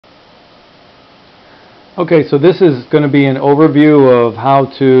Okay, so this is going to be an overview of how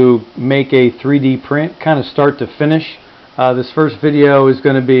to make a 3D print, kind of start to finish. This first video is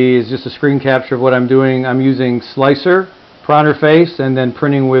just a screen capture of what I'm doing. I'm using Slic3r Pronterface and then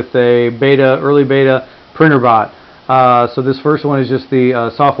printing with a early beta Printrbot. So this first one is just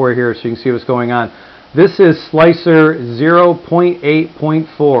the software here, so you can see what's going on. This is Slic3r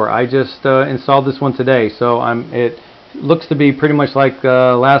 0.8.4. I just installed this one today, so it looks to be pretty much like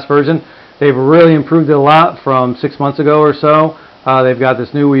the last version. They've really improved it a lot from 6 months ago or so. They've got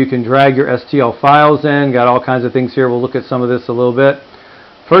this new where you can drag your STL files in. Got all kinds of things here. We'll look at some of this a little bit.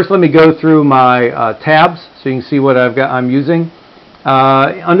 First, let me go through my tabs so you can see what I'm using.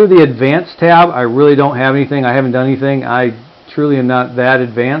 Under the Advanced tab, I really don't have anything. I haven't done anything. I truly am not that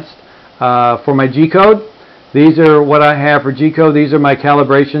advanced. For my G-code, these are what I have for G-code. These are my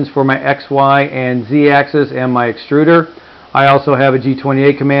calibrations for my X, Y, and Z axis and my extruder. I also have a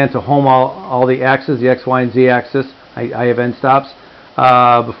G28 command to home all the axes, the X, Y, and Z axis. I have end stops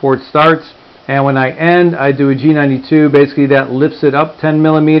before it starts. And when I end, I do a G92. Basically, that lifts it up 10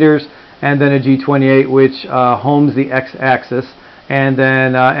 millimeters, and then a G28, which homes the X axis, and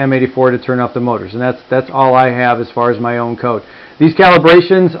then M84 to turn off the motors. And that's all I have as far as my own code. These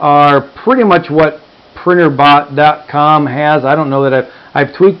calibrations are pretty much what Printrbot.com has. I don't know that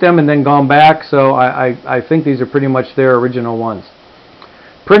I've tweaked them and then gone back, so I think these are pretty much their original ones.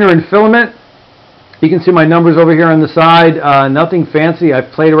 Printer and filament. You can see my numbers over here on the side. Nothing fancy.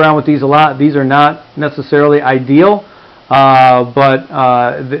 I've played around with these a lot. These are not necessarily ideal, but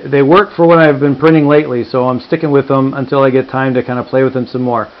they work for what I've been printing lately, so I'm sticking with them until I get time to kind of play with them some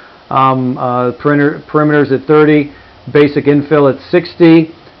more. Perimeters at 30, basic infill at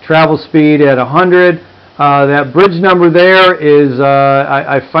 60, travel speed at 100. That bridge number there is,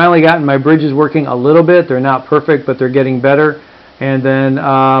 I've finally gotten my bridges working a little bit. They're not perfect, but they're getting better. And then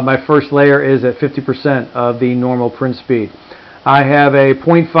my first layer is at 50% of the normal print speed. I have a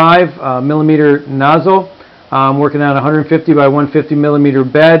 0.5 millimeter nozzle. I'm working on 150 by 150 millimeter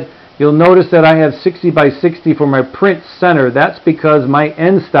bed. You'll notice that I have 60 by 60 for my print center. That's because my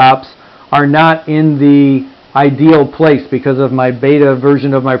end stops are not in the ideal place because of my beta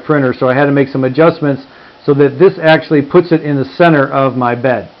version of my printer. So I had to make some adjustments so that this actually puts it in the center of my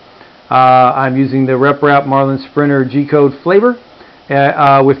bed. I'm using the RepRap Marlin Sprinter G-code flavor.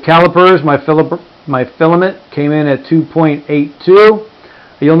 With calipers, my filament came in at 2.82.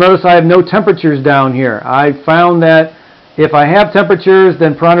 You'll notice I have no temperatures down here. I found that if I have temperatures,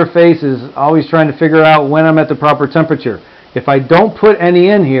 then Pronterface is always trying to figure out when I'm at the proper temperature. If I don't put any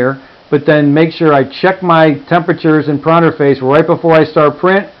in here, but then make sure I check my temperatures in Pronterface right before I start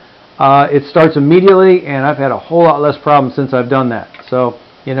print, it starts immediately, and I've had a whole lot less problems since I've done that. So,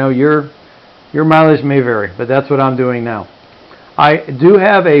 you know, your mileage may vary, but that's what I'm doing now. I do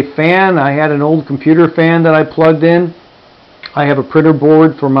have a fan. I had an old computer fan that I plugged in. I have a printer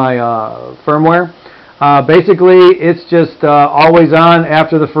board for my firmware. Basically, it's just always on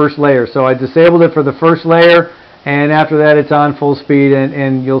after the first layer. So I disabled it for the first layer, and after that it's on full speed,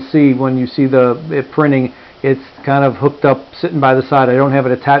 and you'll see when you see it printing, it's kind of hooked up, sitting by the side. I don't have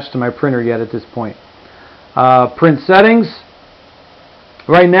it attached to my printer yet at this point. Print settings.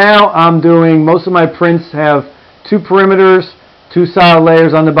 Right now I'm doing, most of my prints have 2 perimeters, 2 solid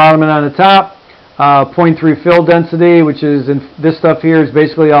layers on the bottom and on the top. 0.3 fill density, which is this stuff here is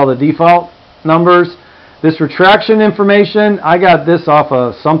basically all the default numbers. This retraction information, I got this off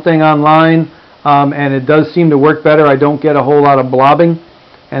of something online, and it does seem to work better. I don't get a whole lot of blobbing,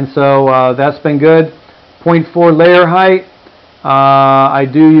 and so that's been good. 0.4 layer height. I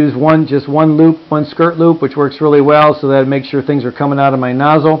do use just one loop, one skirt loop, which works really well, so that makes sure things are coming out of my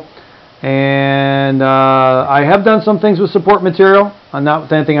nozzle. And I have done some things with support material, not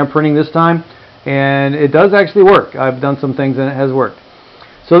with anything I'm printing this time, and it does actually work. I've done some things and it has worked.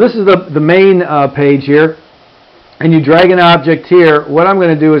 So this is the main page here, and you drag an object here. What I'm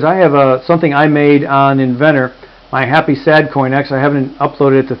going to do is I have something I made on Inventor, my Happy Sad Coin. Actually, I haven't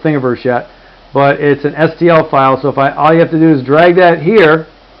uploaded it to Thingiverse yet, but it's an STL file. So all you have to do is drag that here,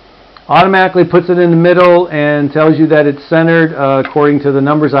 automatically puts it in the middle and tells you that it's centered according to the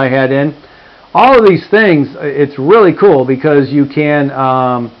numbers I had in. All of these things, it's really cool because you can,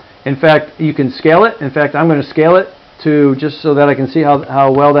 in fact, you can scale it. In fact, I'm going to scale it to just so that I can see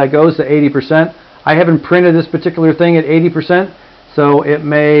how well that goes to 80%. I haven't printed this particular thing at 80%, so it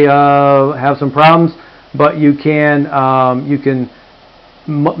may have some problems, but you can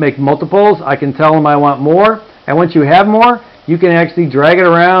make multiples. I can tell them I want more, and once you have more, you can actually drag it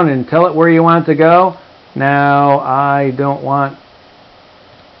around and tell it where you want it to go. Now I don't want,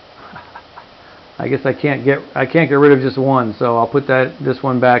 I guess I can't get rid of just one, so I'll put this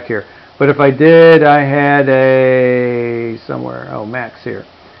one back here. But if I did, I had a somewhere, oh, Max here.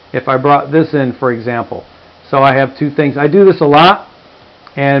 If I brought this in, for example, so I have two things. I do this a lot,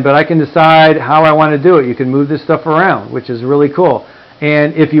 but I can decide how I want to do it. You can move this stuff around, which is really cool.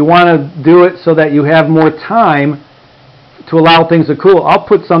 And if you want to do it so that you have more time to allow things to cool, I'll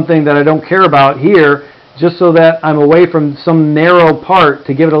put something that I don't care about here just so that I'm away from some narrow part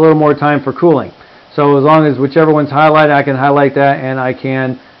to give it a little more time for cooling. So as long as whichever one's highlighted, I can highlight that and I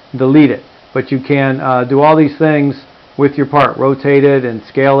can delete it. But you can do all these things with your part, rotate it and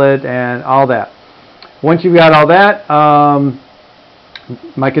scale it and all that. Once you've got all that,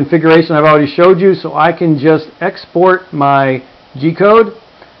 my configuration I've already showed you, so I can just export my G-code,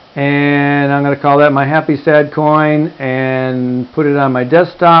 and I'm going to call that my happy sad coin, and put it on my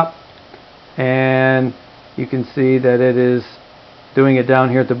desktop, and you can see that it is doing it down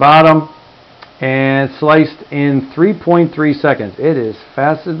here at the bottom, and sliced in 3.3 seconds. It is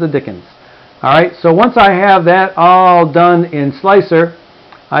fast as the dickens. Alright, so once I have that all done in Slic3r,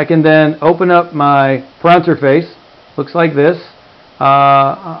 I can then open up my Pronterface. Looks like this.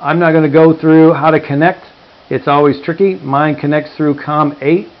 I'm not going to go through how to connect. It's always tricky. Mine connects through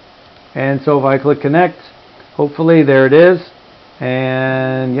COM8. And so if I click connect, hopefully there it is.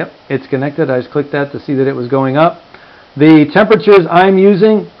 And yep, it's connected. I just clicked that to see that it was going up. The temperatures I'm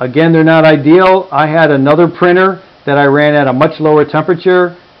using, again, they're not ideal. I had another printer that I ran at a much lower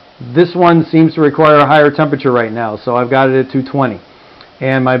temperature. This one seems to require a higher temperature right now, so I've got it at 220.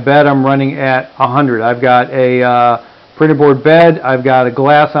 And my bed I'm running at 100. I've got a printer board bed. I've got a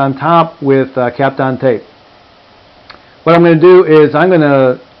glass on top with Kapton tape. What I'm going to do is I'm going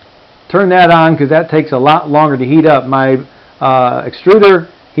to turn that on because that takes a lot longer to heat up. My extruder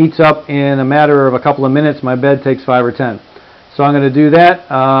heats up in a matter of a couple of minutes. My bed takes 5 or 10. So I'm going to do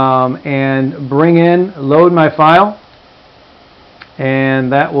that and bring in, load my file.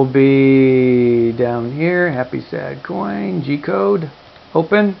 And that will be down here, happy sad coin, G-code,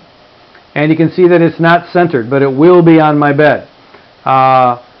 open. And you can see that it's not centered, but it will be on my bed.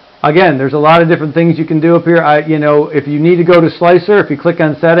 Again, there's a lot of different things you can do up here. If you need to go to Slic3r, if you click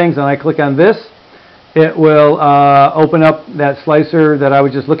on settings and I click on this, it will open up that Slic3r that I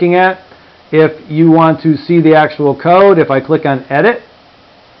was just looking at. If you want to see the actual code, if I click on edit,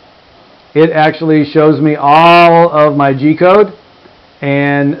 it actually shows me all of my G-code.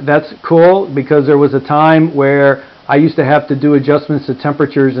 And that's cool because there was a time where I used to have to do adjustments to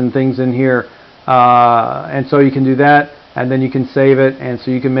temperatures and things in here. And so you can do that, and then you can save it, and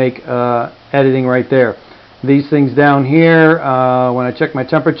so you can make editing right there. These things down here, when I check my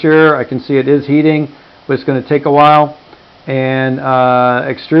temperature, I can see it is heating, but it's going to take a while. And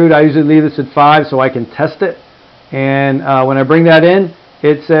extrude, I usually leave this at 5 so I can test it. And when I bring that in,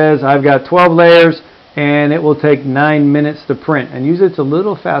 it says I've got 12 layers, and it will take 9 minutes to print. And usually it's a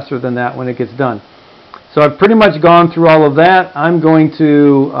little faster than that when it gets done. So I've pretty much gone through all of that. I'm going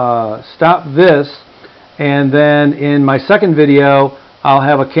to stop this, and then in my second video I'll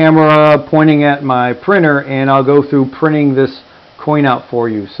have a camera pointing at my printer, and I'll go through printing this coin out for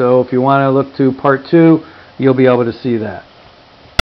you. So if you want to look to part 2, you'll be able to see that.